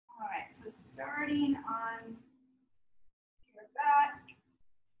just starting on your back.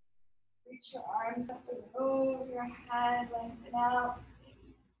 Reach your arms up and over your head, lengthen out,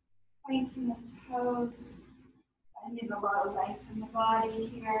 pointing the toes. I need a lot of length in the body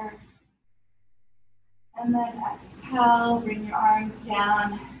here. And then exhale, bring your arms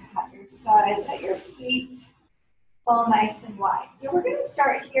down at your side, let your feet fall nice and wide. So we're going to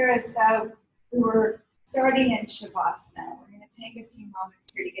start here as though we were starting in Shavasana. We're going to take a few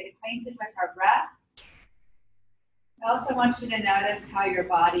moments here to get acquainted with our breath. I also want you to notice how your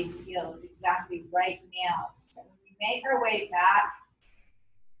body feels exactly right now. So when we make our way back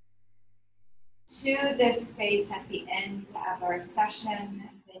to this space at the end of our session,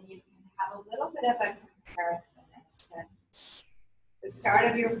 then you can have a little bit of a comparison as to the start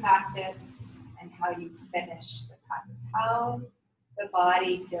of your practice and how you finish the practice, how the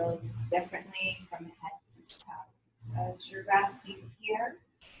body feels differently from head to toe. So as you're resting here,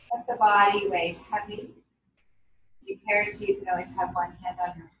 let the body weigh heavy. If you care to, you can always have one hand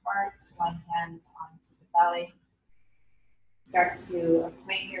on your heart, one hand onto the belly. Start to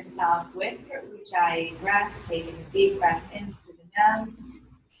acquaint yourself with your Ujjayi breath, taking a deep breath in through the nose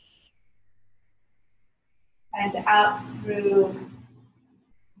and out through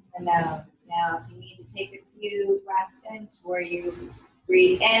the nose. Now, if you need to take a few breaths in to where you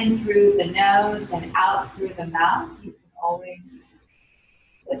breathe in through the nose and out through the mouth, you can always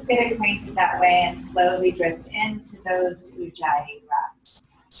just get acquainted that way and slowly drift into those Ujjayi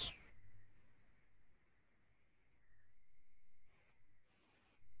breaths.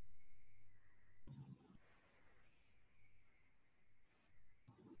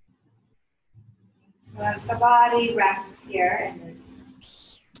 So as the body rests here in this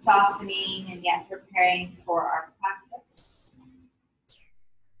softening and yet preparing for our practice,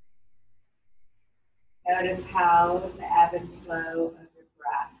 notice how the ebb and flow of your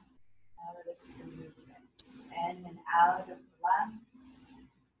breath. Notice the movements in and out of the lungs.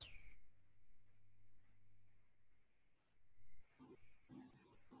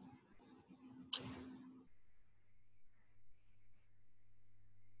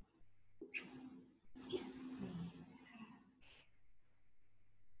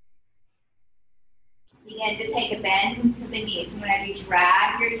 Begin to take a bend into the knees. And whenever you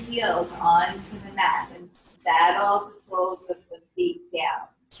drag your heels onto the mat and settle the soles of the feet down.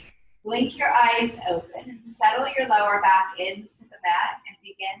 Blink your eyes open and settle your lower back into the mat and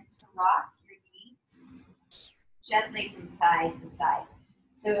begin to rock your knees gently from side to side.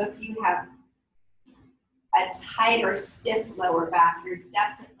 So if you have a tight or stiff lower back, you're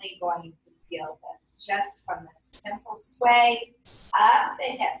definitely going to feel this just from the simple sway of the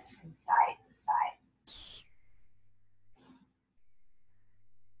hips from side to side.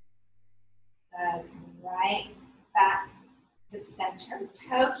 Right back to center.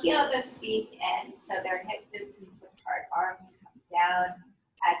 Toe heel the feet in so they're hip distance apart. Arms come down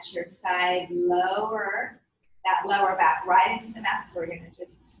at your side. Lower that lower back right into the mat. So we're going to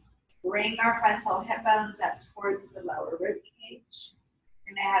just bring our frontal hip bones up towards the lower rib cage.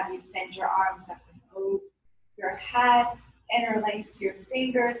 I'm going to have you send your arms up and over your head. Interlace your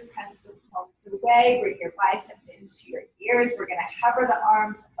fingers, press the palms away, bring your biceps into your ears. We're going to hover the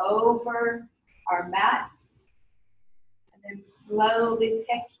arms over our mats. And then slowly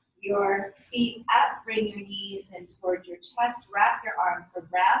pick your feet up, bring your knees in toward your chest, wrap your arms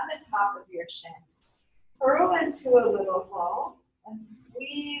around the top of your shins. Curl into a little ball and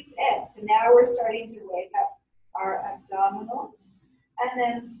squeeze in. So now we're starting to wake up our abdominals. And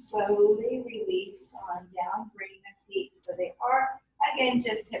then slowly release on down, bring the feet so they are, again,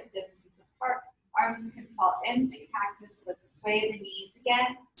 just hip distance apart. Arms can fall into cactus. Let's sway the knees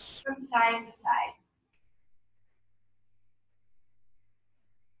again from side to side.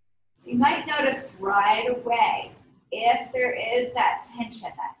 So you might notice right away if there is that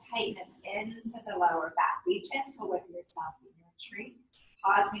tension, that tightness into the lower back. Be gentle with yourself in your retreat.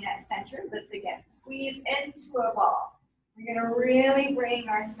 Pausing at center, let's again squeeze into a ball. We're going to really bring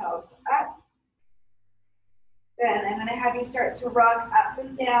ourselves up. Then I'm going to have you start to rock up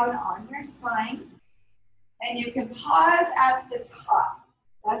and down on your spine. And you can pause at the top.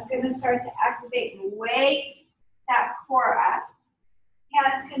 That's going to start to activate and wake that core up.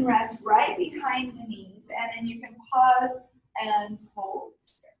 Hands can rest right behind the knees. And then you can pause and hold.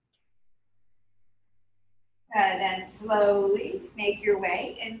 And then slowly make your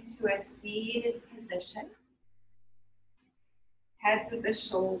way into a seated position. Heads of the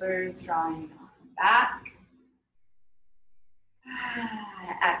shoulders drawing on back.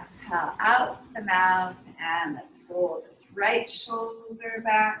 Exhale out the mouth and let's roll this right shoulder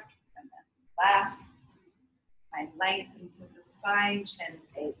back and then left. Find length into the spine, chin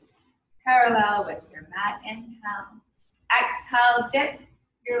stays parallel with your mat. Inhale. Exhale, dip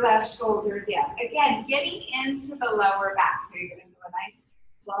your left shoulder down. Again, getting into the lower back. So you're going to do a nice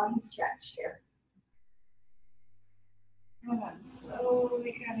long stretch here. And then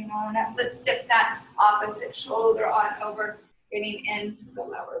slowly coming on up. Let's dip that opposite shoulder on over, getting into the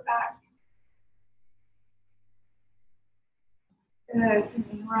lower back. Good,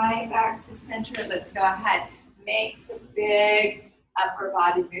 coming right back to center. Let's go ahead. Make some big upper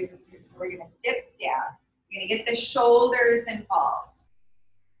body movements here. So we're going to dip down. You're going to get the shoulders involved.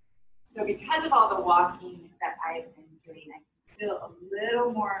 So because of all the walking that I've been doing, I feel a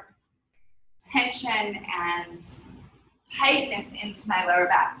little more tension and tightness into my lower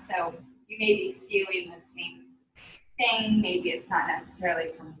back. So you may be feeling the same thing. Maybe it's not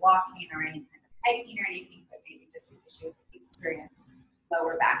necessarily from walking or any kind of hiking or anything, but maybe just because you experience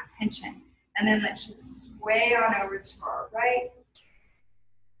lower back tension. And then let's just sway on over to our right,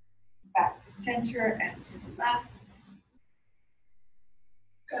 back to center and to the left.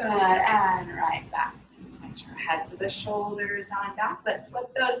 Good, and right back to center. Head to the shoulders on back. Let's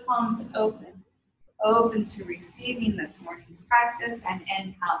flip those palms open to receiving this morning's practice. And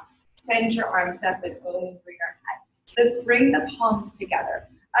inhale, send your arms up and over your head. Let's bring the palms together.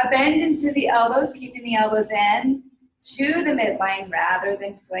 A bend into the elbows, keeping the elbows in to the midline rather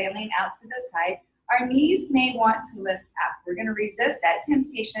than flailing out to the side. Our knees may want to lift up. We're going to resist that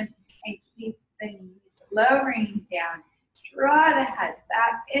temptation and keep the knees lowering down. Draw the head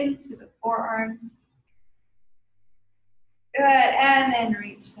back into the forearms. Good, and then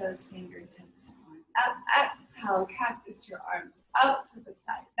reach those fingertips on up. Exhale, cactus your arms out to the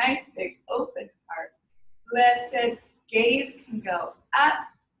side. Nice big open heart. Lifted, gaze can go up,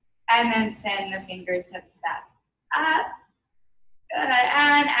 and then send the fingertips back up. Good,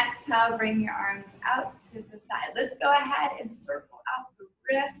 and exhale, bring your arms out to the side. Let's go ahead and circle out the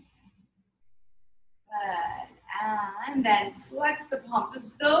wrists. Good, and then flex the palms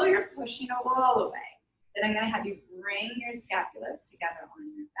as though you're pushing a wall away. Then I'm going to have you bring your scapulas together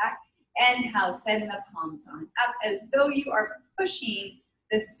on your back. Inhale, send the palms on up as though you are pushing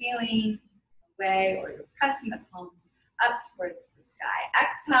the ceiling away, or you're pressing the palms up towards the sky.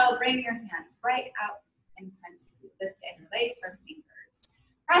 Exhale, bring your hands right out in front of you. Let's interlace our fingers.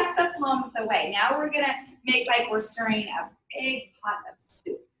 Press the palms away. Now we're going to make like we're stirring a big pot of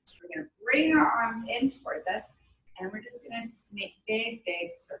soup. We're going to bring our arms in towards us, and we're just going to make big, big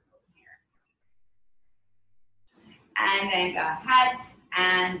circles here. And then go ahead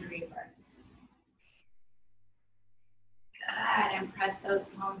and reverse. Good, and press those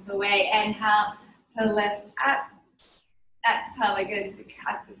palms away. Inhale to lift up. Exhale again to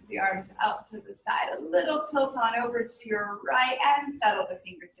cactus the arms out to the side. A little tilt on over to your right and settle the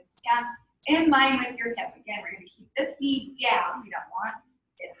fingertips down in line with your hip. Again, we're going to keep this knee down. We don't want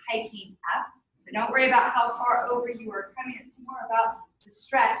it hiking up. So don't worry about how far over you are coming. It's more about the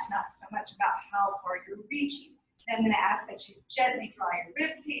stretch, not so much about how far you're reaching. And I'm going to ask that you gently draw your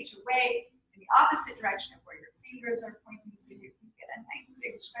rib cage away in the opposite direction of where your fingers are pointing, so you can get a nice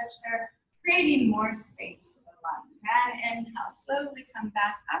big stretch there, creating more space for the lungs. And inhale, slowly come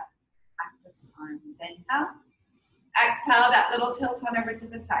back up. Practice arms. Inhale. Exhale, that little tilt on over to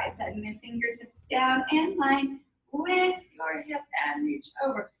the side, setting the fingertips down in line with your hip and reach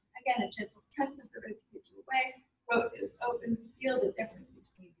over. Again, a gentle press of the rib cage away. Throat is open. Feel the difference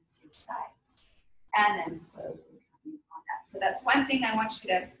between the two sides. And then slowly coming on up. So that's one thing I want you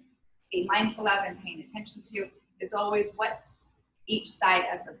to be mindful of and paying attention to, is always what's each side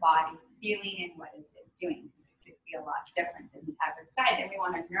of the body feeling and what is it doing. Because it could be a lot different than the other side. And we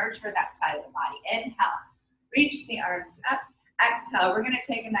want to nurture that side of the body. Inhale, reach the arms up. Exhale, we're going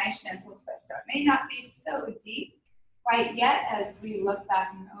to take a nice gentle twist. So it may not be so deep quite yet as we look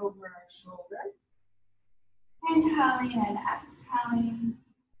back and over our shoulder. Inhaling and exhaling.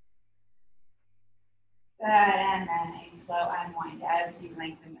 Good, and then a slow unwind as you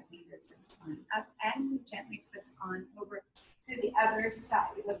lengthen the fingertips on up and gently twist on over to the other side.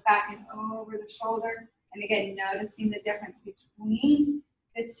 We look back and over the shoulder, and again, noticing the difference between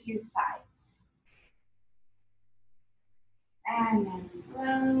the two sides. And then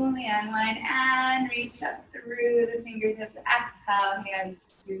slowly unwind and reach up through the fingertips. Exhale,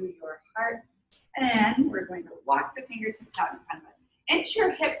 hands to your heart. And we're going to walk the fingertips out in front of us. Inch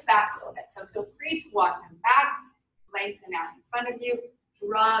your hips back a little bit. So feel free to walk them back, lengthen out in front of you,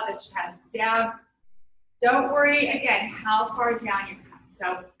 draw the chest down. Don't worry, again, how far down you come.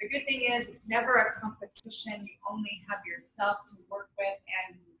 So the good thing is it's never a competition. You only have yourself to work with,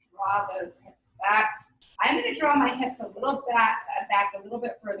 and draw those hips back. I'm going to draw my hips a little back a little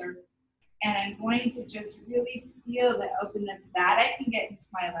bit further And I'm going to just really feel the openness that I can get into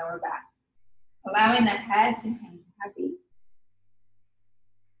my lower back. Allowing the head to hang heavy.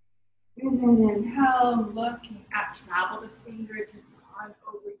 And then inhale, looking at travel the fingertips on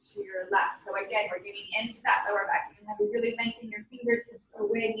over to your left. So again, we're getting into that lower back. You can have you really lengthen your fingertips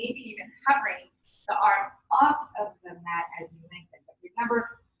away, maybe even hovering the arm off of the mat as you lengthen. But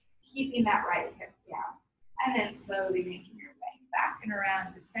remember, keeping that right hip down. And then slowly making your way back and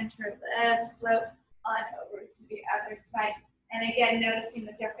around to center. Let's float on over to the other side. And again, noticing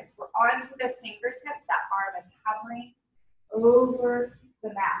the difference. We're onto the fingertips. That arm is hovering over the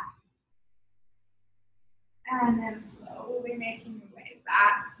mat. And then slowly making your way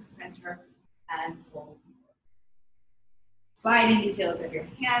back to center and fold. Sliding the heels of your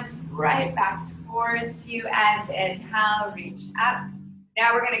hands right back towards you. And inhale, reach up.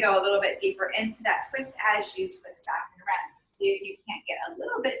 Now we're going to go a little bit deeper into that twist as you twist back and around. So see if you can't get a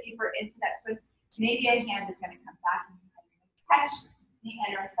little bit deeper into that twist. Maybe a hand is going to come back and catch the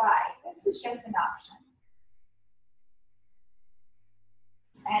inner thigh. This is just an option.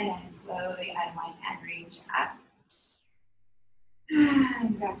 And then slowly unwind and reach up.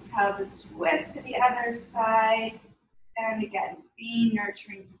 And exhale to twist to the other side. And again, be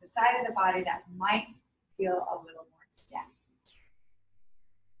nurturing to the side of the body that might feel a little more stiff.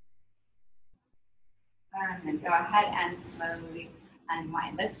 And then go ahead and slowly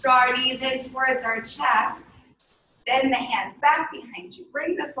unwind. Let's draw our knees in towards our chest. Send the hands back behind you.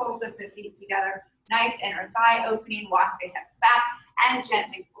 Bring the soles of the feet together. Nice inner thigh opening. Walk the hips back and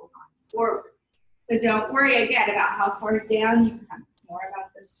gently fold on forward. So don't worry again about how far down you come. It's more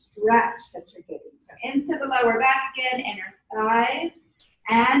about the stretch that you're getting. So into the lower back again, inner thighs,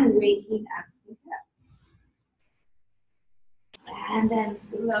 and waking up the hips. And then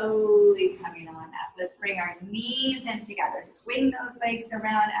slowly coming on up. Let's bring our knees in together. Swing those legs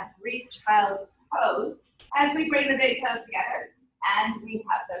around a brief child's pose as we bring the big toes together. And we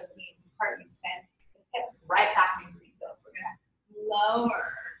have those knees apart. We send the hips right back into the heels. We're going to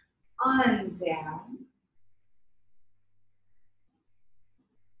lower on down.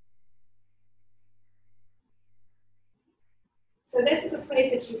 So this is a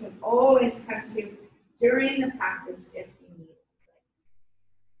place that you can always come to during the practice if you need it.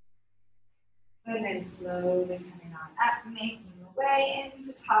 And then slowly coming on up, making your way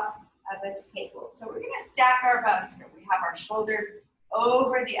into top of a table. So we're going to stack our bones here. We have our shoulders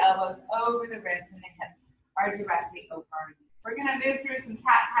over the elbows, over the wrists, and the hips are directly over our knees. We're going to move through some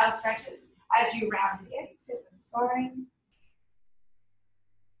cat-cow stretches as you round into the spine.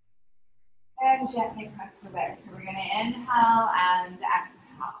 And gently press the legs. So we're going to inhale and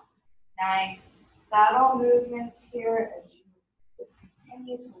exhale. Nice, subtle movements here as you just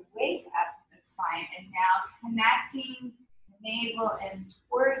continue to wake up the spine. And now connecting the navel in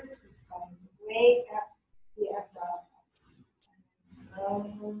towards the spine to wake up the abdominals. And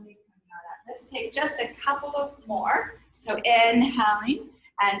slowly coming on up. Let's take just a couple of more. So inhaling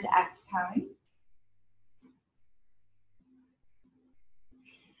and exhaling.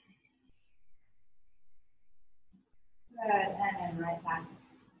 Good, and then right back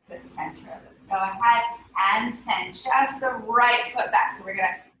to center. Let's go ahead and send just the right foot back. So we're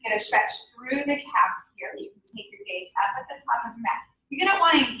gonna get a stretch through the calf here. You can take your gaze up at the top of your mat. You're gonna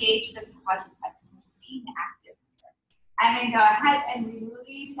want to engage this quadricep, so we're staying active here. And then go ahead and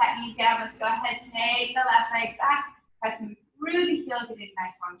release that knee down. Let's go ahead, take the left leg back, pressing through the heel, getting a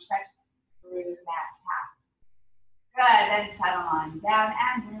nice long stretch through that calf. Good, then settle on down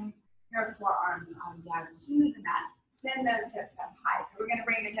and bring your forearms on down to the mat. Send those hips up high. So we're going to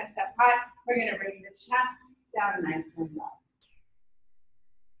bring the hips up high. We're going to bring the chest down nice and low.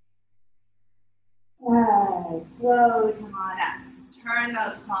 Good. Slowly come on up. Turn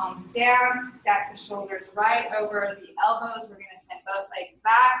those palms down. Stack the shoulders right over the elbows. We're going to send both legs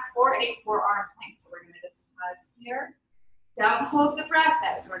back for a forearm plank. So we're going to just pause here. Don't hold the breath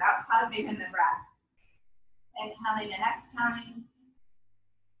though. So we're not pausing in the breath. Inhaling and exhaling.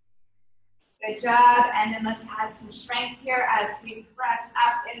 Good job, and then let's add some strength here as we press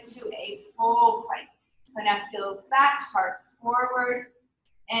up into a full plank. So now heels back, heart forward,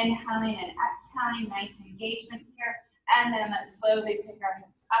 inhaling and exhaling, nice engagement here. And then let's slowly pick our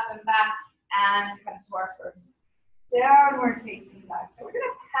hips up and back and come to our first downward facing dog. So we're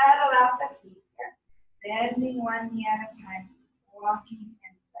gonna pedal out the feet here, bending one knee at a time, walking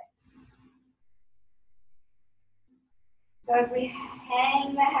in place. So as we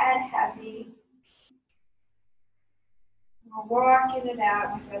hang the head heavy, we're walking it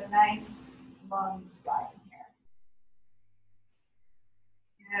out with a nice long spine here.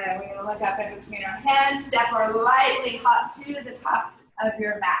 And we're going to look up in between our hands, step or lightly hop to the top of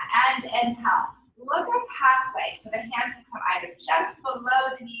your mat. And inhale, look up halfway. So the hands will come either just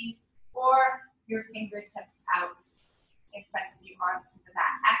below the knees or your fingertips out in front of you onto the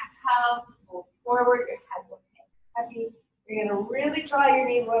mat. Exhale to fold forward, your head will hang heavy. You're gonna really draw your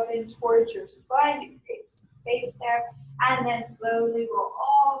navel up in towards your spine to create some space there. And then slowly roll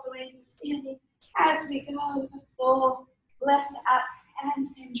all the way to standing as we go with a full lift up and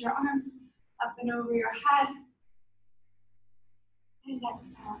send your arms up and over your head. And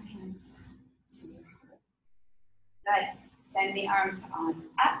exhale, hands to your heart. Good. Send the arms on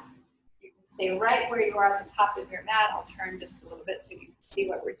up. You can stay right where you are at the top of your mat. I'll turn just a little bit so you can see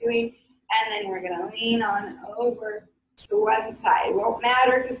what we're doing. And then we're gonna lean on over to one side. It won't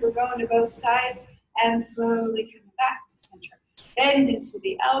matter because we're going to both sides. And slowly come back to center. Bend into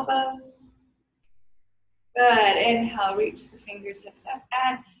the elbows. Good. Inhale, reach the fingertips up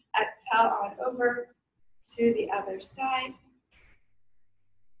and exhale on over to the other side.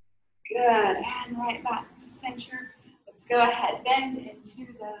 Good. And right back to center. Let's go ahead. Bend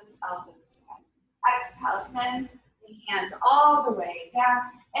into those elbows. Exhale, send the hands all the way down.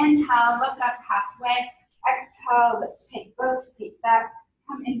 Inhale, look up halfway. Exhale, let's take both feet back.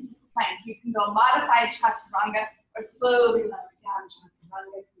 Come into plank. You can go modified chaturanga or slowly lower down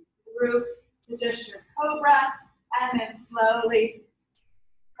chaturanga through to just your cobra, and then slowly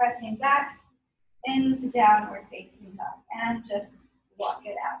pressing back into downward facing dog, and just walk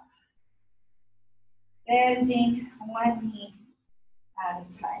it out. Bending one knee at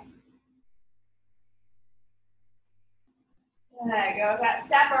a time. There you go. That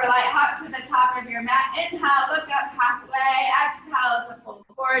step or light hop to the top of your mat. Inhale, look up halfway. Exhale to fold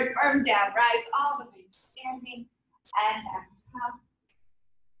forward, firm down, rise all the way to standing, and exhale.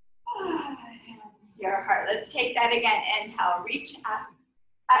 Hands to your heart. Let's take that again. Inhale, reach up.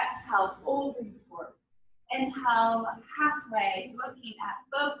 Exhale, folding forward. Inhale, halfway, looking at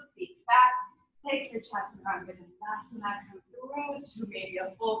both feet back. Take your chaturanga dandasana, come through to maybe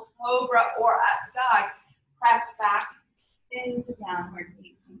a full cobra or up dog. Press back into downward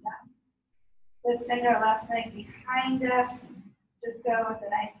facing dog. Let's send our left leg behind us. Just go with a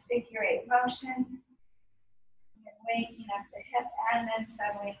nice figure eight motion. And waking up the hip and then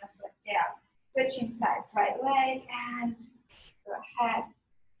settling the foot down. Switching sides, right leg and go ahead.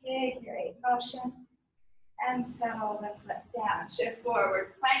 Figure eight motion and settle the foot down. Shift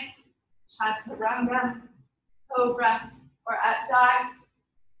forward, plank, chaturanga, cobra, or up dog.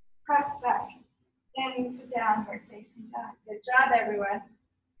 Press back into downward facing dog. Good job, everyone.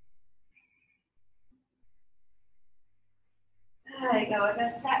 There you go. With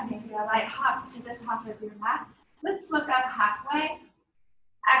a step, maybe a light hop to the top of your mat. Let's look up halfway.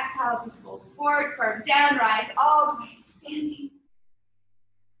 Exhale to fold forward, firm down, rise all the way to standing.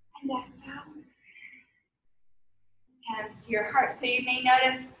 And exhale. Hands to your heart. So you may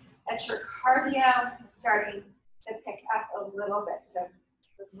notice that your cardio is starting to pick up a little bit. So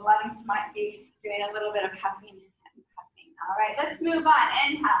those lungs might be doing a little bit of puffing and puffing. All right, let's move on.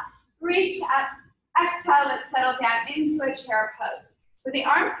 Inhale, reach up. Exhale, let's settle down into a chair pose. So the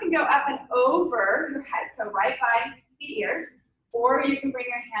arms can go up and over your head, so right by the ears, or you can bring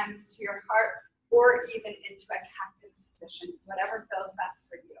your hands to your heart, or even into a cactus position, so whatever feels best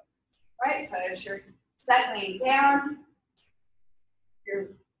for you. All right, so as you're settling down, you're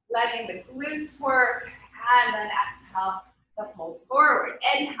letting the glutes work, and then exhale to fold forward.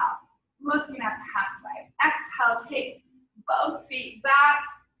 Inhale, looking up halfway. Exhale, take both feet back.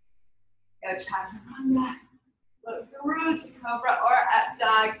 Go chaturanga. Look through to cobra or up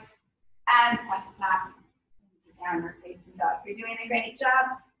dog. And press back into downward facing dog. You're doing a great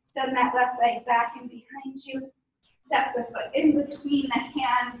job. Send that left leg back and behind you. Step the foot in between the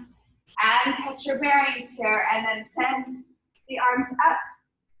hands. And catch your bearings here. And then send the arms up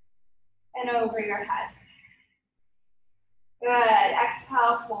and over your head. Good.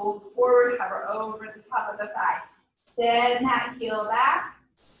 Exhale, fold forward, hover over the top of the thigh. Send that heel back.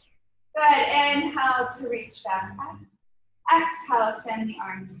 Good. Inhale to reach back up. Exhale, send the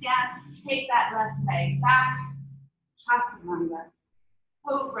arms down. Take that left leg back. Chaturanga,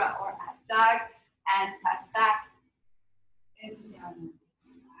 cobra or up dog, and press back into downward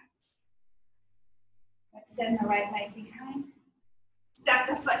facing dog. Let's send the right leg behind. Step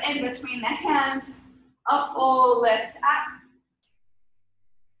the foot in between the hands. A full lift up.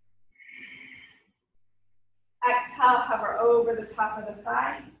 Exhale, hover over the top of the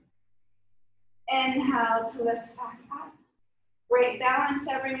thigh. Inhale to lift back up. Great balance,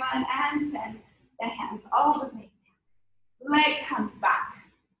 everyone, and send the hands all the way down. Leg comes back.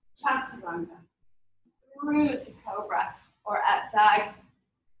 Chaturanga. Through to cobra or up dog.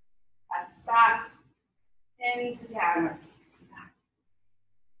 Press back into downward facing dog.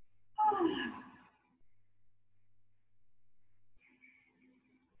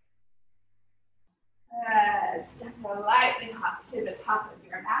 Step lightly hop to the top of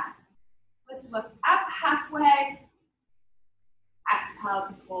your mat. Let's look up halfway. Exhale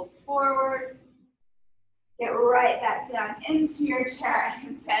to fold forward. Get right back down into your chair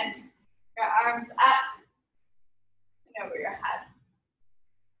and send your arms up and over your head.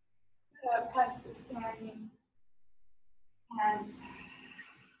 Press the standing hands.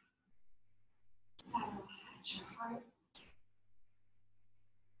 Settle at your heart.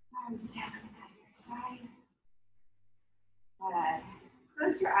 Arms down at your side. Good.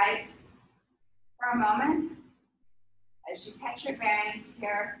 Close your eyes for a moment. As you catch your bearings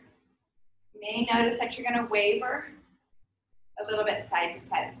here, you may notice that you're going to waver a little bit side to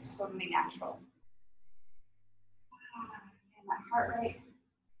side. It's totally natural. And that heart rate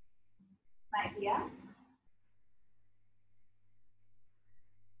might be up.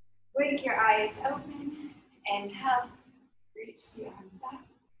 Wink your eyes open. Inhale. Reach the arms up.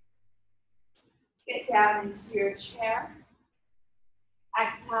 Get down into your chair.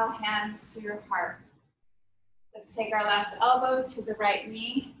 Exhale, hands to your heart. Let's take our left elbow to the right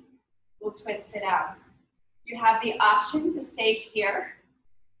knee. We'll twist it out. You have the option to stay here.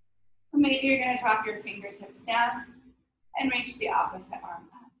 Or maybe you're going to drop your fingertips down and reach the opposite arm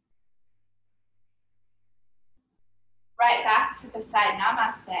up. Right back to the side,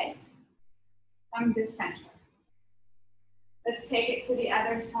 namaste. Come to center. Let's take it to the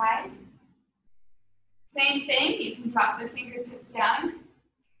other side. Same thing, you can drop the fingertips down,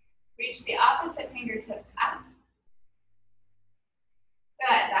 reach the opposite fingertips up.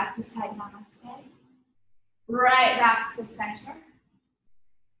 Good, back to side namaste. Right back to center.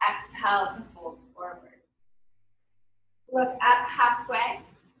 Exhale to fold forward. Look up halfway.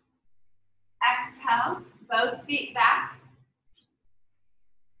 Exhale, both feet back.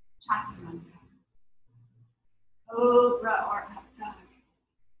 Chaturanga. Cobra or up dog.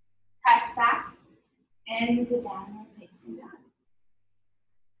 Press back into downward facing dog.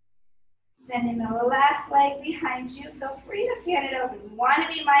 Sending the left leg behind you. Feel free to fan it open. You want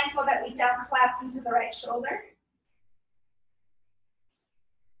to be mindful that we don't collapse into the right shoulder.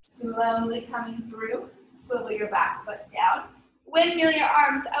 Slowly coming through. Swivel your back foot down. Windmill your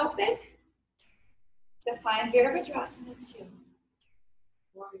arms open. Define Virabhadrasana 2.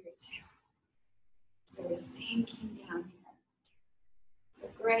 Warrior 2. So we're sinking down here. So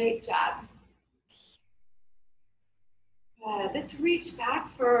great job. Let's reach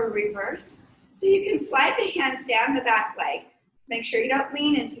back for a reverse. So you can slide the hands down the back leg. Make sure you don't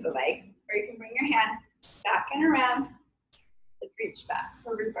lean into the leg, or you can bring your hand back and around and reach back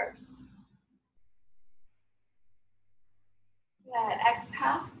for reverse. Good.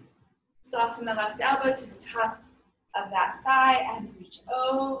 Exhale. Soften the left elbow to the top of that thigh and reach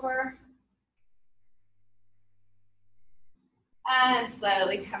over. And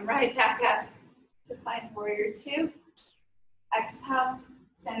slowly come right back up to find warrior 2. Exhale,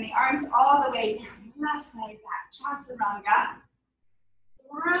 send the arms all the way down, left leg back, chaturanga,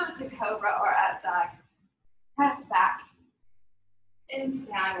 through to cobra or up dog. Press back into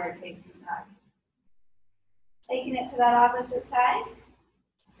downward facing dog. Taking it to that opposite side,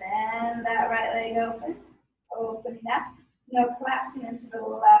 send that right leg open, opening up, no collapsing into the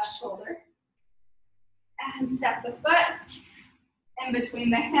left shoulder. And step the foot in between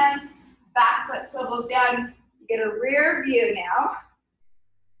the hands, back foot swivels down. You get a rear view now,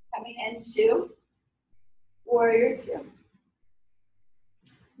 coming into warrior 2.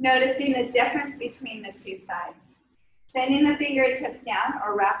 Noticing the difference between the two sides. Sending the fingertips down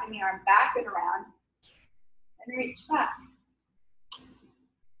or wrapping the arm back and around and reach back.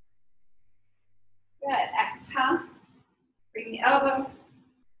 Good, exhale. Bring the elbow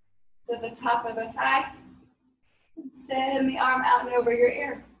to the top of the thigh. And send the arm out and over your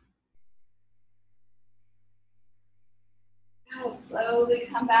ear. Good, slowly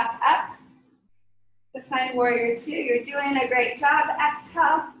come back up to find warrior 2. You're doing a great job.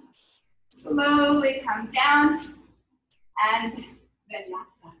 Exhale. Slowly come down and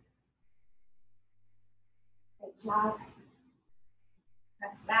vinyasa. Good job.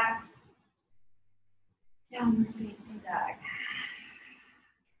 Press back. Downward facing dog.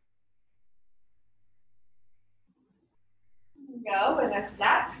 Go with a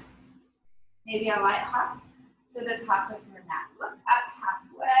step, maybe a light hop to the top of your mat. Look up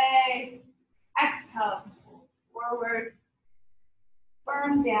halfway. Exhale to fold forward.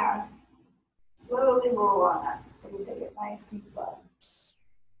 Firm down. Slowly roll on up. So we'll take it nice and slow.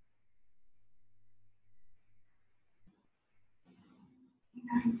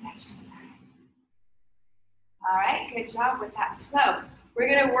 Arms at your side. All right, good job with that flow. we're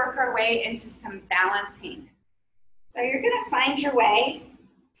gonna work our way into some balancing. So you're gonna find your way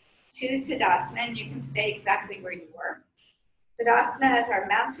to Tadasana, and you can stay exactly where you were. Tadasana is our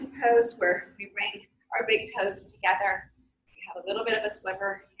mountain pose where we bring our big toes together. We have a little bit of a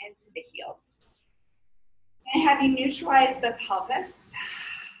sliver into the heels. And have you neutralize the pelvis.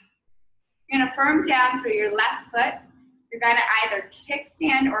 You're gonna firm down through your left foot. You're gonna either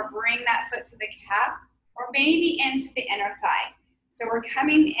kickstand or bring that foot to the calf, or maybe into the inner thigh. So we're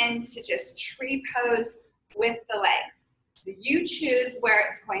coming into just tree pose with the legs. So you choose where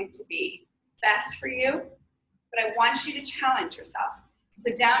it's going to be best for you, but I want you to challenge yourself.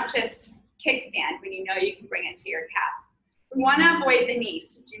 So don't just kickstand when you know you can bring it to your calf. We want to avoid the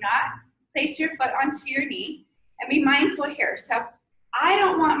knees. So do not place your foot onto your knee, and be mindful here. So I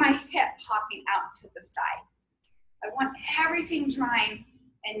don't want my hip popping out to the side. I want everything drawing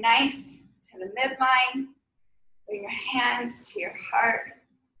and nice to the midline. Bring your hands to your heart.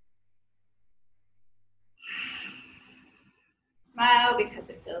 Smile because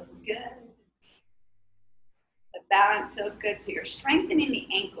it feels good. The balance feels good. So you're strengthening the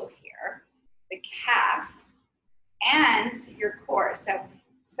ankle here, the calf, and your core. So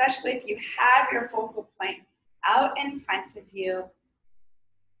especially if you have your focal point out in front of you,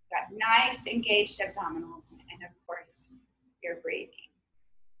 got nice engaged abdominals, and of course, you're breathing.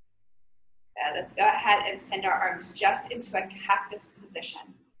 Let's go ahead and send our arms just into a cactus position.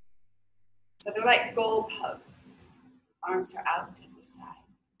 So they're like goalposts. Arms are out to the side.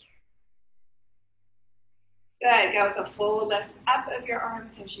 Good, go with a full lift up of your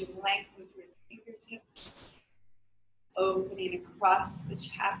arms as you lengthen through the fingertips. Opening across the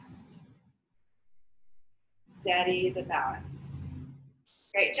chest. Steady the balance.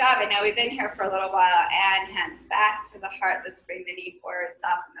 Great job. I know we've been here for a little while. And hands back to the heart. Let's bring the knee forward,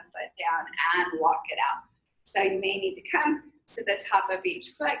 soften the foot down, and walk it out. So you may need to come to the top of each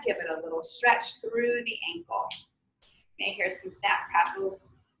foot. Give it a little stretch through the ankle. You may hear some snap, crackles,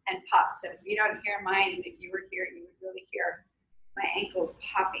 and pops. So if you don't hear mine, and if you were here, you would really hear my ankles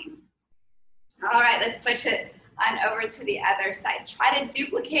popping. All right, let's switch it on over to the other side. Try to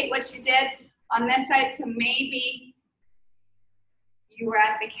duplicate what you did on this side. So maybe you were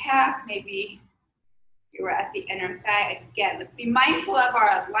at the calf, maybe you were at the inner thigh. Again, let's be mindful of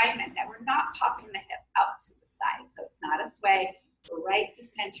our alignment, that we're not popping the hip out to the side. So it's not a sway. We're right to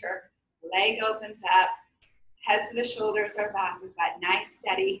center. Leg opens up. Heads of the shoulders are back. We've got nice,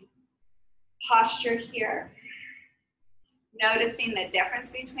 steady posture here. Noticing the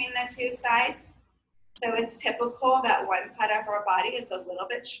difference between the two sides. So it's typical that one side of our body is a little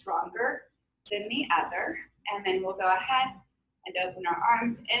bit stronger than the other. And then we'll go ahead and open our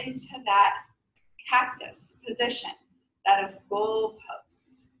arms into that cactus position, that of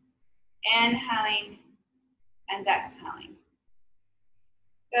goalposts. Inhaling and exhaling.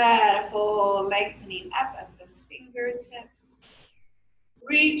 Good, a full lengthening up of the fingertips.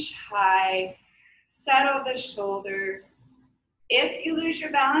 Reach high, settle the shoulders. If you lose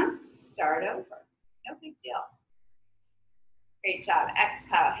your balance, start over. No big deal. Great job.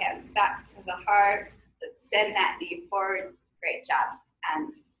 Exhale, hands back to the heart. Let's send that knee forward. Great job.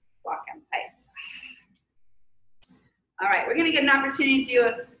 And walk in place. All right, we're going to get an opportunity to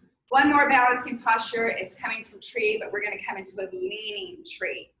do one more balancing posture. It's coming from tree, but we're going to come into a leaning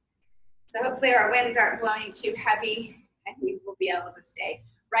tree. So hopefully our winds aren't blowing too heavy, and we will be able to stay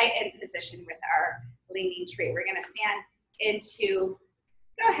right in position with our leaning tree. We're going to stand into,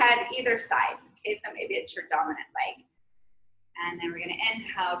 go ahead, either side. Okay, so maybe it's your dominant leg. And then we're going to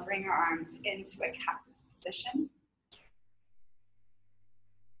inhale, bring our arms into a cactus position.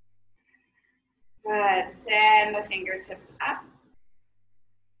 Good, send the fingertips up.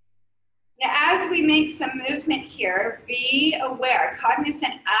 Now, as we make some movement here, be aware,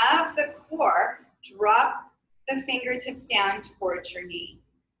 cognizant of the core. Drop the fingertips down towards your knee.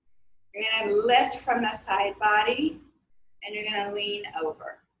 You're going to lift from the side body, and you're going to lean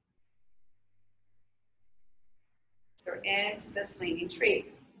over. So we're into this leaning tree.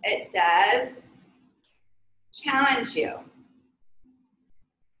 It does challenge you.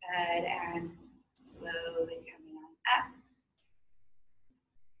 Good, and slowly coming on up.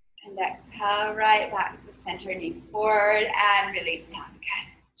 And exhale right back to center, knee forward, and release down.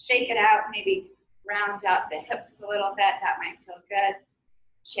 Good. Shake it out, maybe round out the hips a little bit. That might feel good.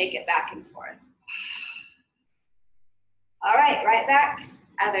 Shake it back and forth. All right, right back,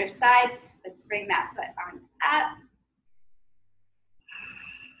 other side. Let's bring that foot on up.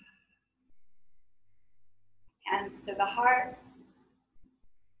 Hands to the heart.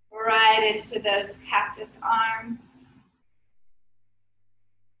 Right into those cactus arms.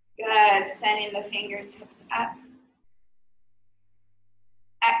 Good, sending the fingertips up.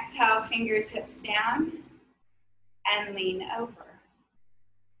 Exhale, fingers, hips down, and lean over.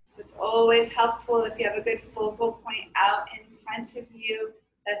 So it's always helpful if you have a good focal point out in front of you.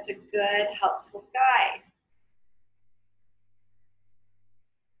 That's a good, helpful guide.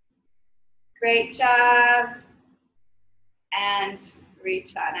 Great job. And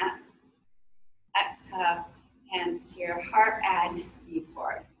reach on up. Exhale, hands to your heart and knee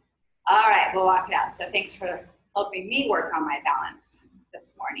forward. All right, we'll walk it out. So thanks for helping me work on my balance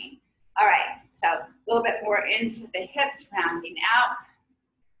this morning. All right, so a little bit more into the hips, rounding out.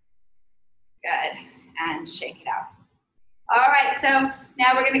 Good, and shake it out. All right, so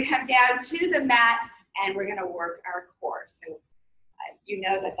now we're gonna come down to the mat and we're gonna work our core. So you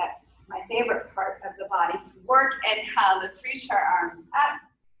know that that's my favorite part of the body to work. Inhale, let's reach our arms up.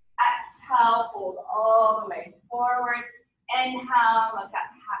 Exhale, fold all the way forward. Inhale, look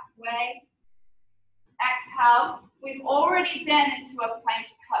up halfway. Exhale, we've already been into a plank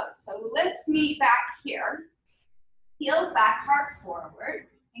pose. So let's meet back here. Heels back, heart forward.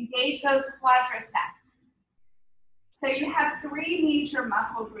 Engage those quadriceps. So you have three major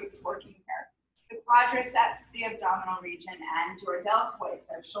muscle groups working here. The quadriceps, the abdominal region, and your deltoids,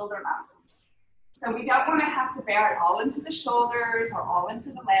 those shoulder muscles. So we don't want to have to bear it all into the shoulders or all into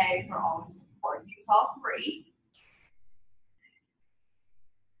the legs or all into the core. Use all three.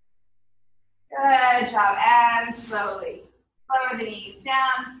 Good job. And slowly lower the knees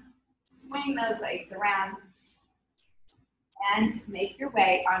down. Swing those legs around. And make your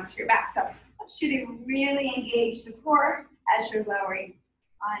way onto your back. So I want you to really engage the core as you're lowering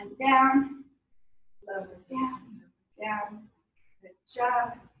on down. Lower down, lower down. Good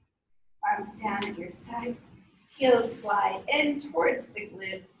job. Arms down at your side. Heels slide in towards the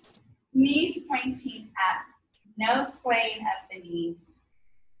glutes. Knees pointing up. No swaying of the knees.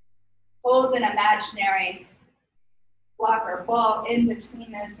 Hold an imaginary block or ball in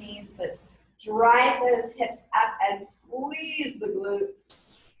between those knees. Let's drive those hips up and squeeze the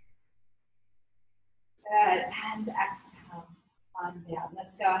glutes. Good. And exhale on down.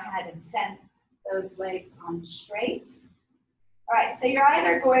 Let's go ahead and send those legs on straight. All right, so you're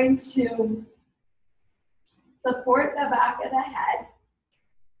either going to support the back of the head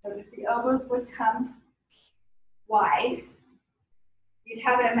so that the elbows would come wide. You'd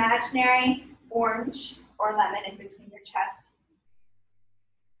have an imaginary orange or lemon in between your chest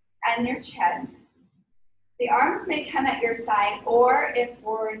and your chin. The arms may come at your side, or if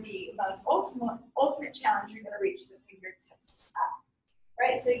for the most ultimate challenge, you're going to reach the fingertips up. All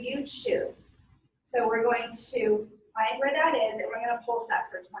right, so you choose. So we're going to find where that is, and we're going to pulse up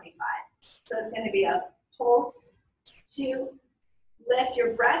for 25. So it's going to be a pulse, 2, lift.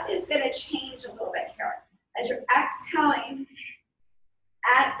 Your breath is going to change a little bit here. As you're exhaling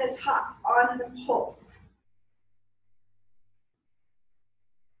at the top on the pulse.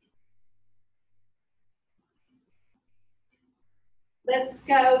 Let's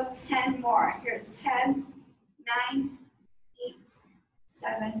go 10 more. Here's 10, 9, 8,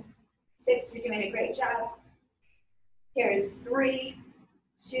 7, 6. You're doing a great job. Here's 3,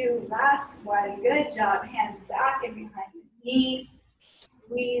 2, last one. Good job. Hands back and behind the knees.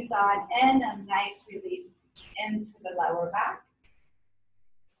 Squeeze on in. A nice release into the lower back.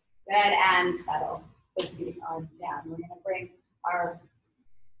 Good, and settle the feet on down. We're going to bring our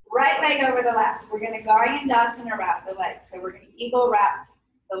right leg over the left. We're going to Garjandasana wrap the legs. So we're going to eagle wrap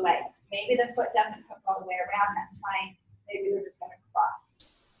the legs. Maybe the foot doesn't hook all the way around. That's fine. Maybe we're just going to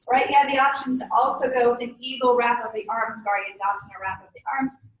cross. Right? You have the option to also go with an eagle wrap of the arms, Garjandasana wrap of the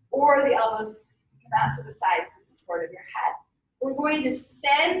arms, or the elbows come out to the side for the support of your head. We're going to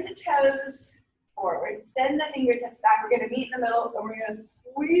send the toes forward, send the fingertips back. We're going to meet in the middle, and we're going to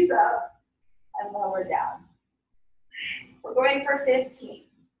squeeze up and lower down. We're going for 15.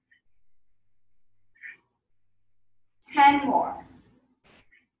 10 more.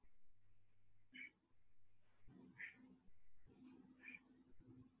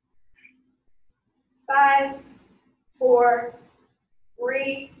 5, 4,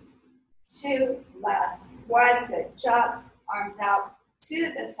 3, 2, last 1. Good job. Arms out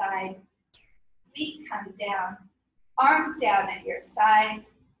to the side. Feet come down. Arms down at your side.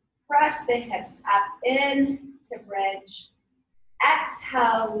 Press the hips up in to bridge.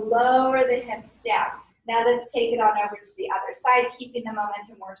 Exhale, lower the hips down. Now let's take it on over to the other side, keeping the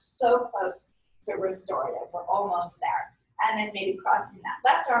momentum. We're so close to restorative. We're almost there. And then maybe crossing that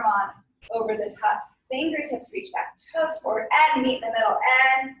left arm on over the top. Fingertips reach back, toes forward, and meet in the middle,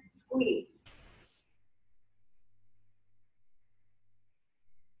 and squeeze.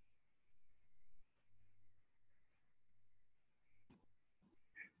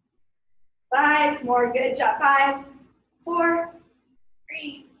 Five more, good job. 5, 4,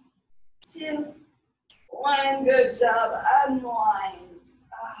 3, 2, 1. Good job. Unwind.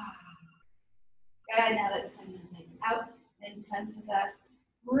 Good. Now let's send those legs out in front of us.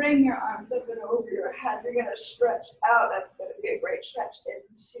 Bring your arms up and over your head. You're going to stretch out. That's going to be a great stretch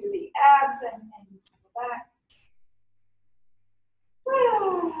into the abs and into the back.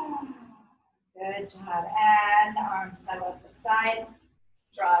 Good job. And arms settle at the side.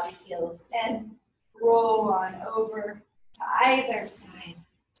 Draw the heels in. Roll on over to either side.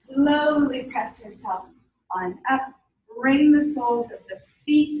 Slowly press yourself on up. Bring the soles of the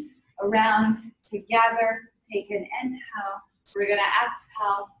feet around together. Take an inhale. We're going to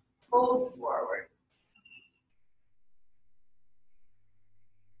exhale, fold forward.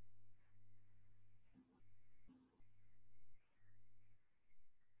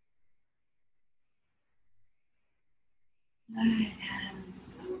 And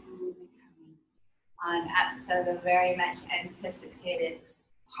slowly coming on up. So the very much anticipated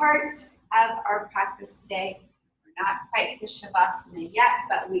part of our practice today. We're not quite to Shavasana yet,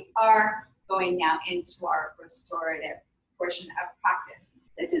 but we are going now into our restorative portion of practice.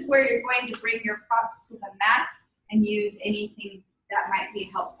 This is where you're going to bring your props to the mat and use anything that might be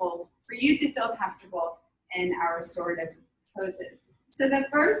helpful for you to feel comfortable in our restorative poses. So the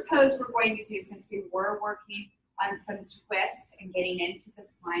first pose we're going to do, since we were working on some twists and getting into the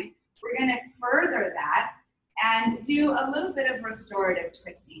spine, we're going to further that and do a little bit of restorative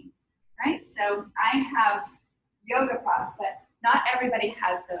twisting, right? So I have yoga props, but not everybody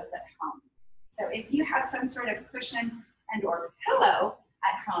has those at home. So if you have some sort of cushion and or pillow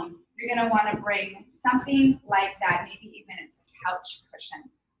at home, you're going to want to bring something like that, maybe even it's a couch cushion,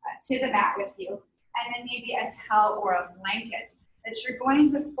 to the mat with you, and then maybe a towel or a blanket that you're going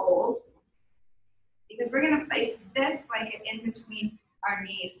to fold, because we're going to place this blanket in between our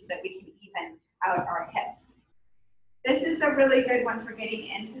knees so that we can even out our hips. This is a really good one for getting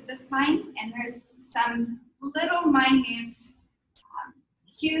into the spine, and there's some little minute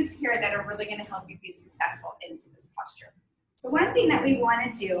cues here that are really going to help you be successful into this posture. So one thing that we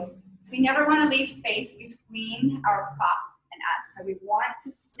want to do is we never want to leave space between our prop and us. So we want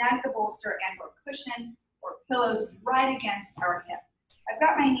to snug the bolster and or cushion or pillows right against our hip. I've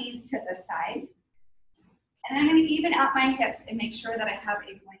got my knees to the side, and I'm going to even out my hips and make sure that I have a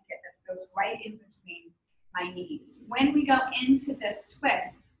blanket that goes right in between my knees. When we go into this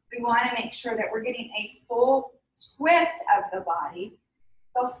twist, we want to make sure that we're getting a full twist of the body.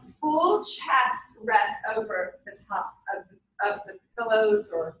 The full chest rests over the top of the pillows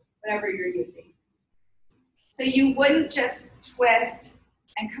or whatever you're using. So you wouldn't just twist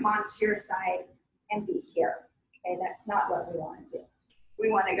and come onto your side and be here. Okay, that's not what we want to do.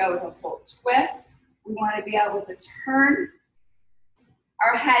 We want to go with a full twist. We want to be able to turn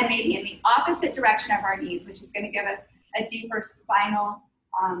our head maybe in the opposite direction of our knees, which is going to give us a deeper spinal,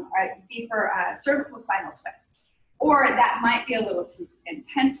 cervical spinal twist. Or that might be a little too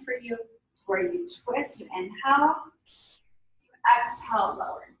intense for you, to where you twist, you inhale, you exhale,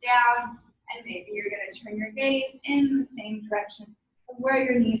 lower down, and maybe you're going to turn your gaze in the same direction of where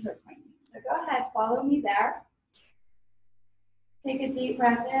your knees are pointing. So go ahead, follow me there. Take a deep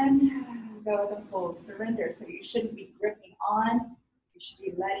breath in, go with a full surrender. So you shouldn't be gripping on, you should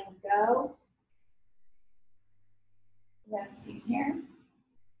be letting go. Resting here.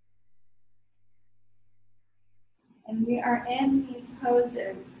 And we are in these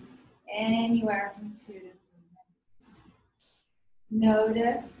poses anywhere from 2 to 3 minutes.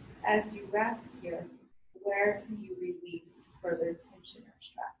 Notice as you rest here, where can you release further tension or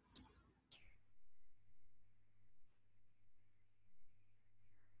stress?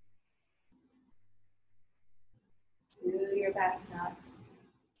 Do your best not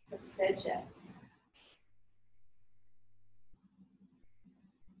to fidget.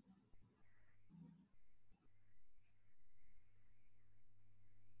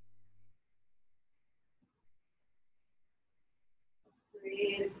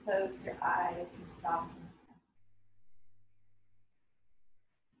 Breathe, close your eyes and soften.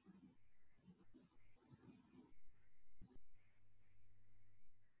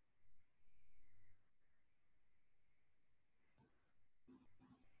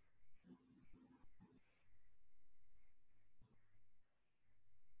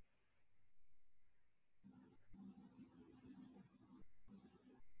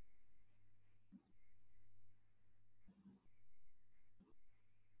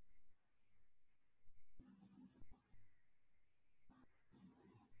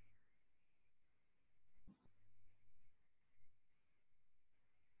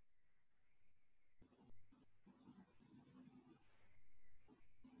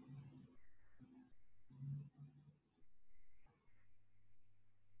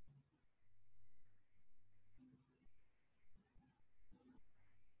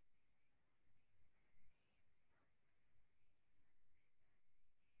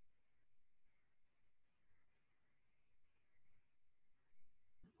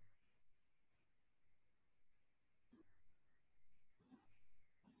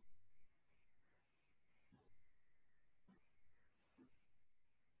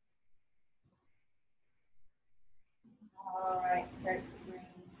 right, start to bring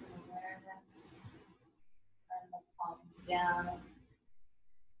some awareness. Turn the palms down.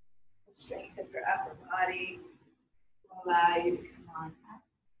 The strength of your upper body will allow you to come on up.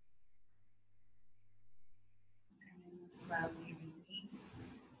 And then slowly release.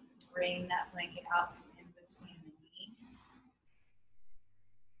 Bring that blanket out from in between the knees.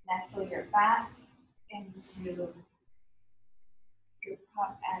 Nestle your back into your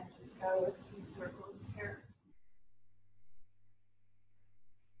cup and just go with some circles here.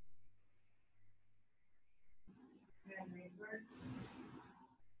 And reverse.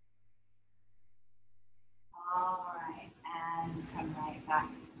 All right, and come right back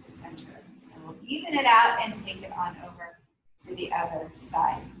to center. So we'll even it out and take it on over to the other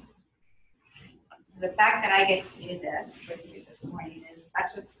side. So the fact that I get to do this with you this morning is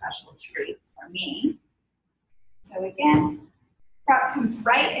such a special treat for me. So again, prop comes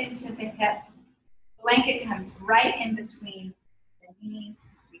right into the hip. Blanket comes right in between the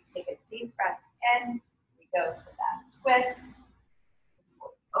knees. We take a deep breath in. We go for that twist.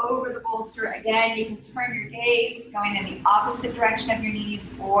 Over the bolster. Again, you can turn your gaze going in the opposite direction of your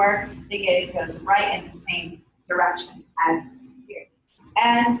knees, or the gaze goes right in the same direction as here.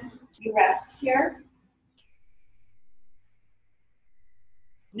 And you rest here.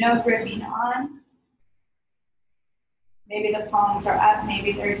 No gripping on. Maybe the palms are up,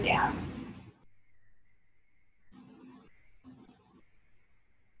 maybe they're down.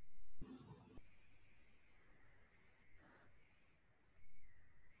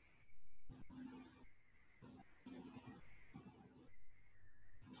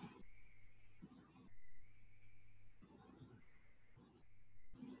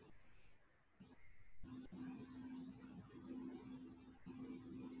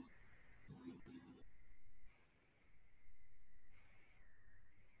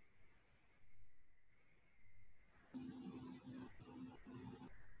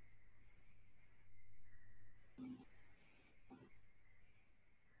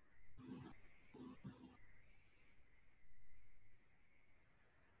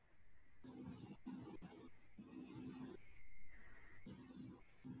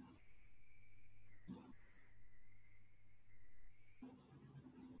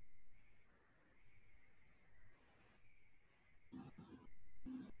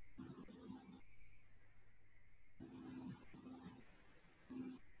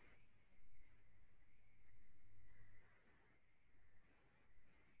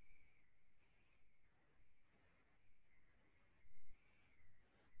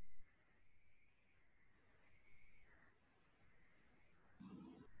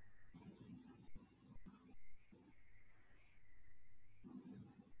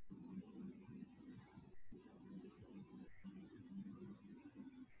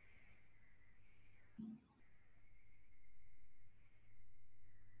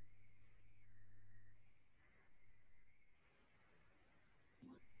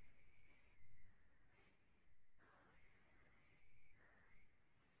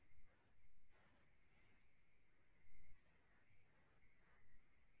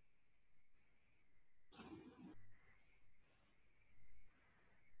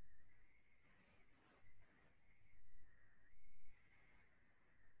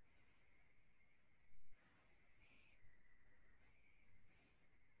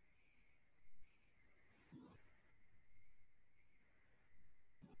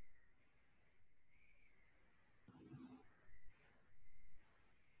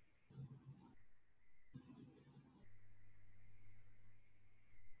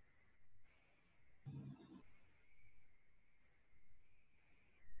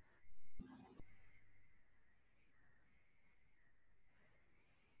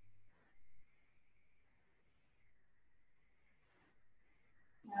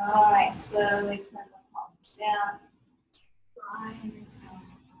 All right, slowly turn the palms down. Line yourself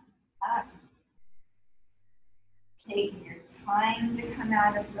up. Taking your time to come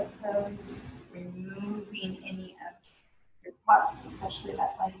out of the pose, removing any of your cups, especially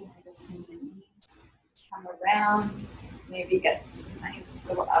that blanket in between the knees. Come around, maybe get some nice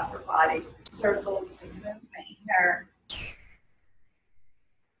little upper body circles, some movement here.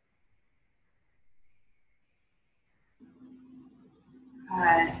 Good,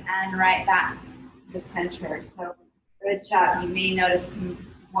 and right back to center. So good job. You may notice some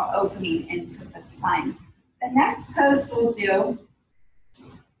more opening into the spine. The next pose we'll do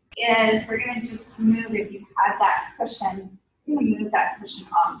is we're going to just move, if you have that cushion, you're going to move that cushion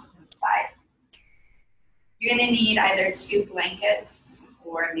off to the side. You're going to need either 2 blankets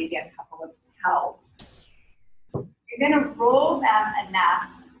or maybe a couple of towels. You're going to roll them enough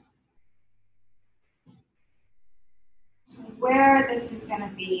to where this is going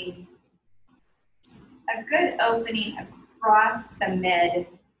to be a good opening across the mid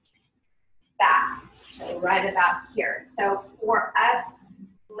back, so right about here. So for us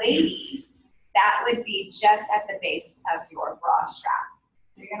ladies, that would be just at the base of your bra strap.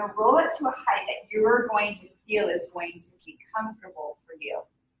 So you're going to roll it to a height that you're going to feel is going to be comfortable for you.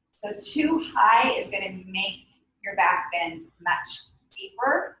 So too high is going to make your back bend much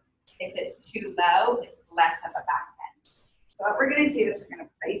deeper. If it's too low, it's less of a back bend. So what we're going to do is we're going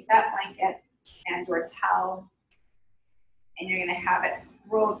to place that blanket and your towel, and you're going to have it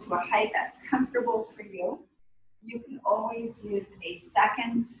rolled to a height that's comfortable for you. You can always use a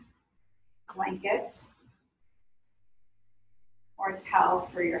second blanket or towel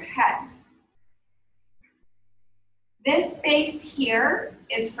for your head. This space here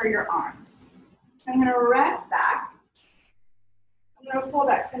is for your arms. So I'm going to rest back. I'm going to fold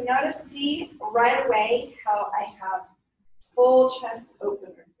back. So notice, see right away how I have full chest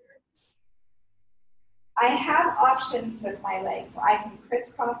opener here. I have options with my legs. So I can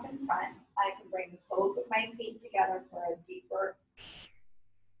crisscross in front. I can bring the soles of my feet together for a deeper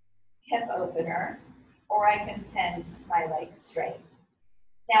hip opener, or I can send my legs straight.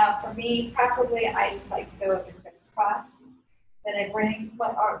 Now for me, preferably, I just like to go with the crisscross. Then I bring my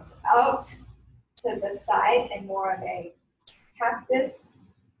arms out to the side in more of a cactus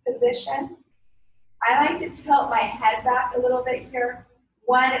position. I like to tilt my head back a little bit here.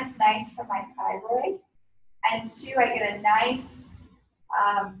 One, it's nice for my thyroid. And two, I get a nice,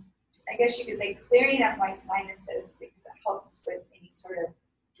 I guess you could say, clearing of my sinuses because it helps with any sort of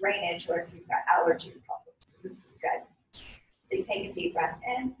drainage or if you've got allergy problems. So this is good. So you take a deep breath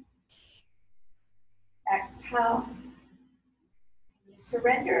in. Exhale. You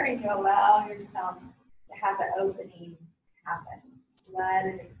surrender and you allow yourself to have the opening happen. Just let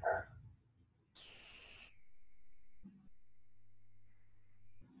it occur.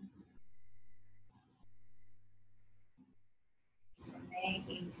 So we're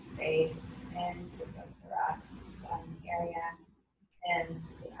making space into the thoracic spine area and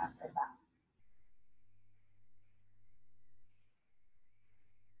the upper back.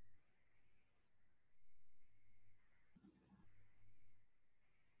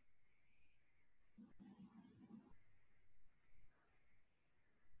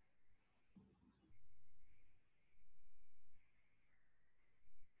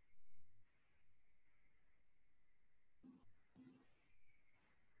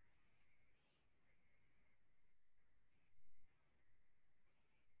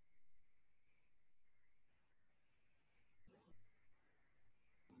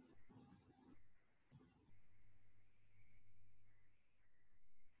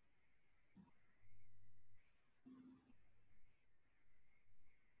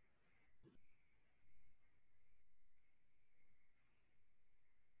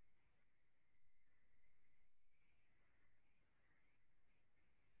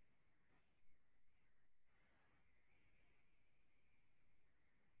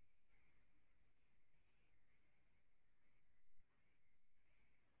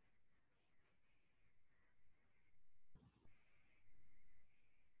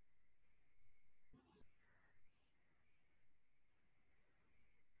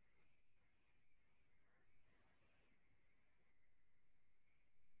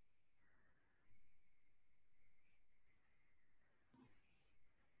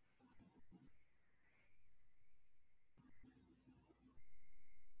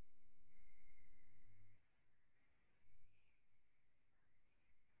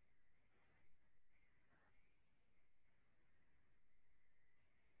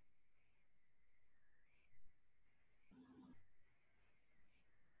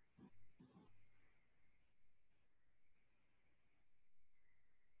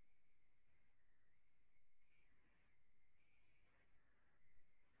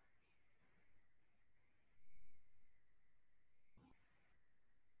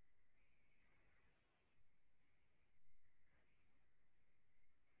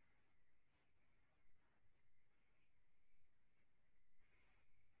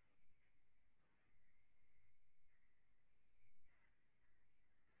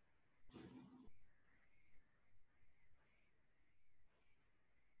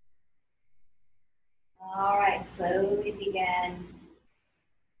 All right, slowly begin.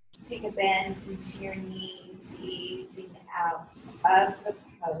 Take a bend into your knees, easing out of the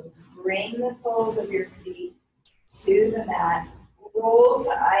pose. Bring the soles of your feet to the mat. Roll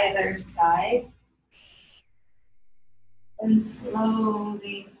to either side. And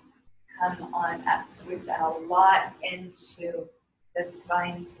slowly come on up. So we've done a lot into the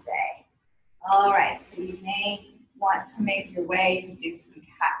spine today. All right, so you may want to make your way to do some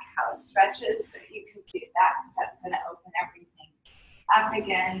cat-cow stretches, so you could do that because that's going to open everything up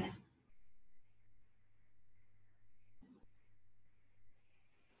again.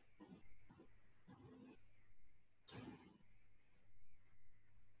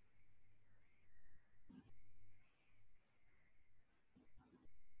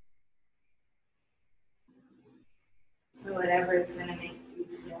 So whatever is going to make you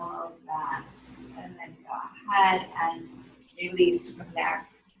feel best, and then go ahead and release from there.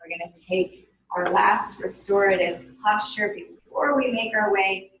 We're going to take our last restorative posture before we make our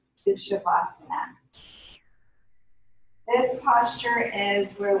way to Shavasana. This posture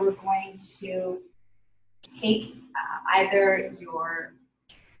is where we're going to take either your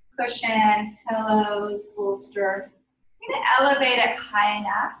cushion, pillows, bolster. You're going to elevate it high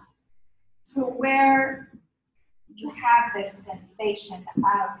enough to where you have this sensation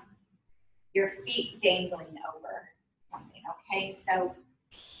of your feet dangling over something, okay? So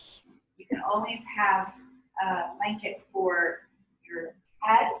you can always have a blanket for your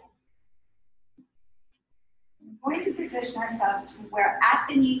head. We're going to position ourselves to where at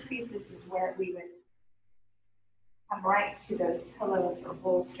the knee creases is where we would come right to those pillows or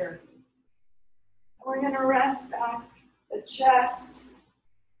bolster. And we're going to rest back the chest,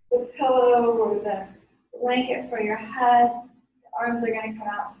 the pillow or the blanket for your head. The arms are going to come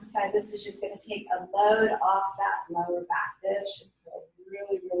out to the side. This is just going to take a load off that lower back. This should feel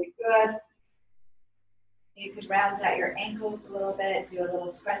really, really good. You could round out your ankles a little bit, do a little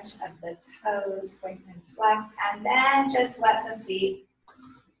scrunch of the toes, point and flex, and then just let the feet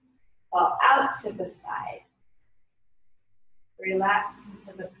fall out to the side. Relax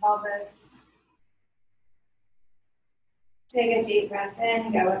into the pelvis. Take a deep breath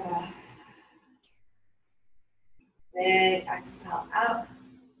in, go with a big exhale out.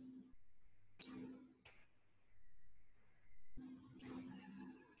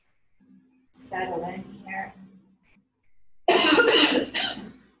 Settle in here.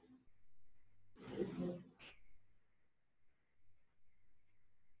 Excuse me.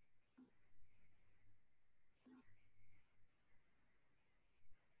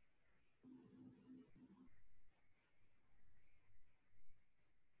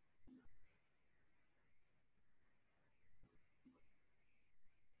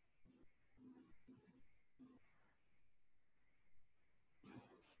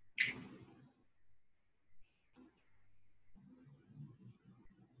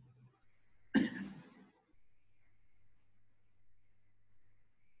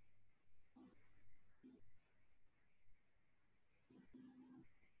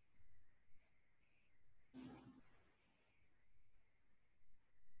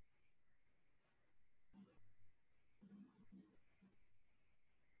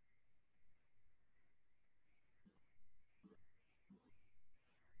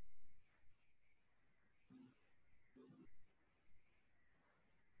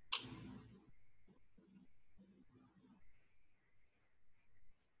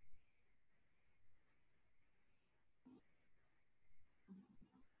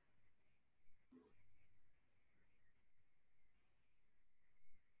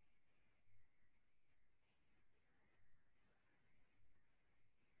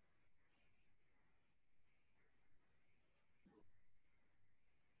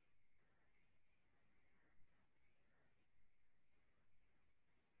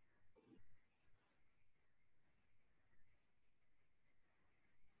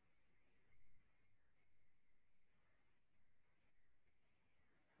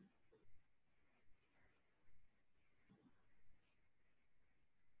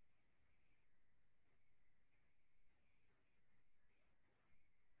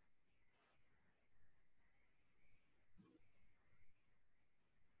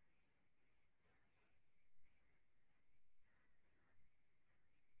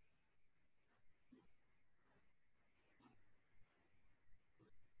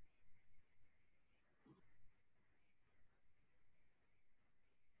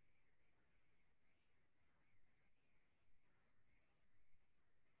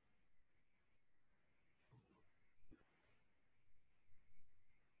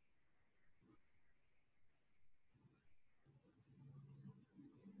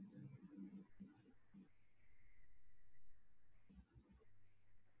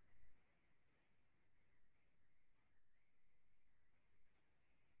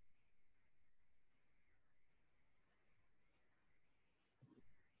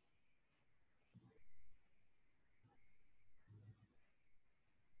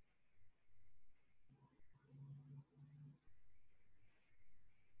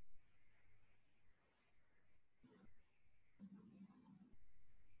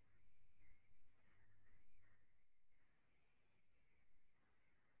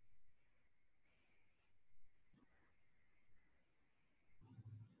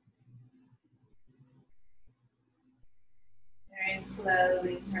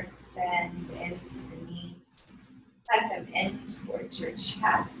 slowly start to bend into the knees. Tuck them in towards your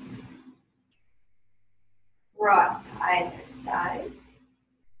chest. Rock to either side.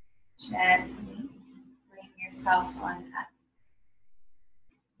 Gently bring yourself on up.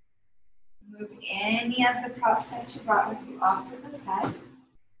 Move any of the props that you brought with you off to the side.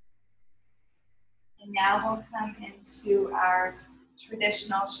 And now we'll come into our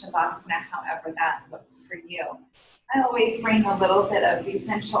traditional Shavasana, however that looks for you. I always bring a little bit of the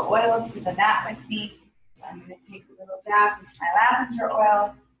essential oil to the mat with me. So I'm going to take a little dab with my lavender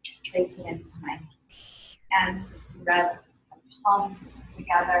oil, place it into my hands, rub the palms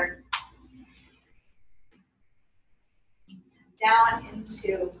together. Down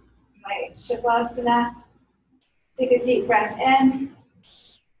into my Shavasana. Take a deep breath in.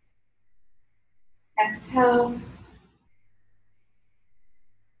 Exhale.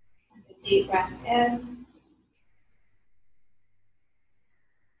 Take a deep breath in.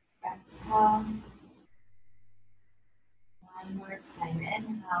 Exhale. One more time.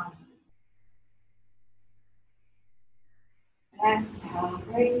 Inhale. Exhale.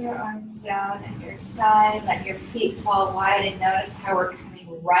 Bring your arms down at your side. Let your feet fall wide and notice how we're coming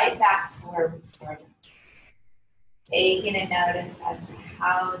right back to where we started. Taking a notice as to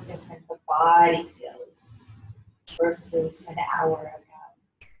how different the body feels versus an hour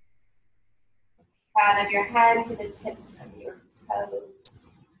ago. Crown of your head to the tips of your toes.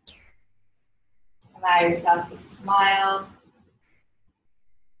 Allow yourself to smile.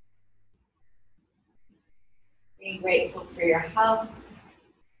 Being grateful for your health.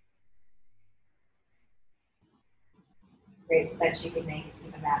 Grateful that you can make it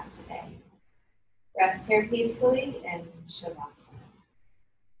to the mat today. Rest here peacefully in Shavasana.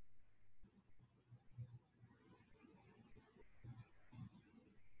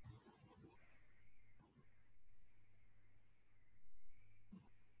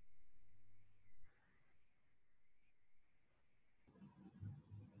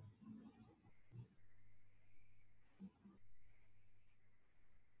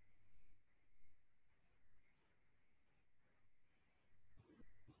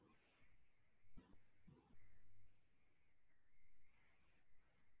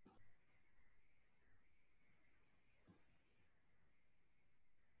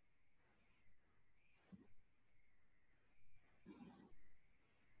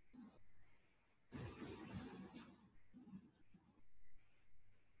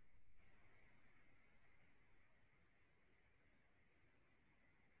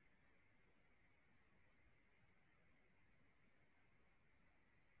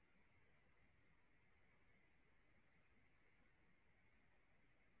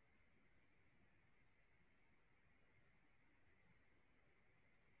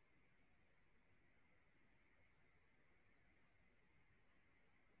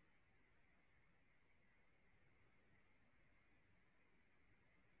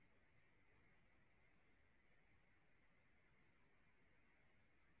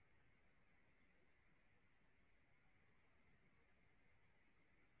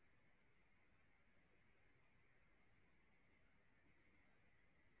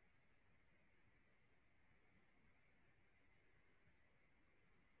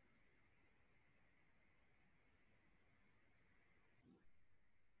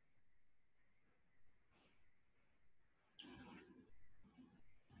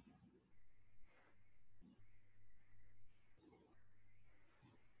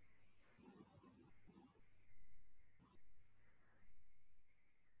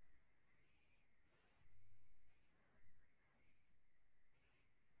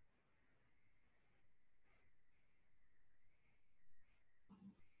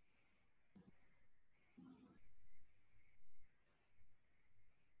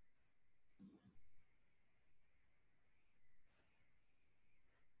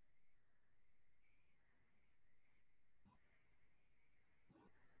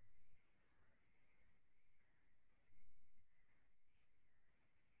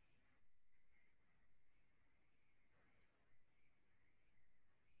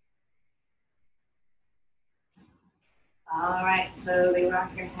 All right, slowly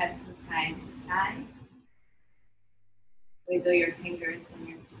rock your head from side to side. Wiggle your fingers and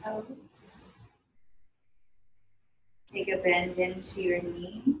your toes. Take a bend into your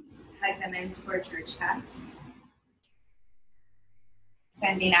knees. Hug them in towards your chest.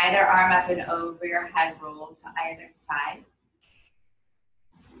 Sending either arm up and over your head, roll to either side.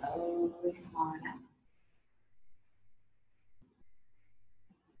 Slowly come on up.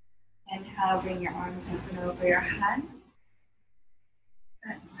 Inhale, bring your arms up and over your head.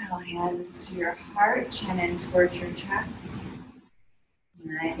 Exhale, hands to your heart, chin in towards your chest.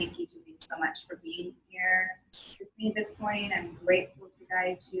 And I thank each of you so much for being here with me this morning. I'm grateful to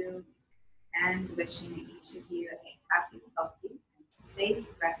guide you and wishing each of you a happy, healthy, and safe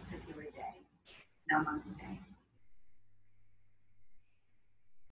rest of your day. Namaste.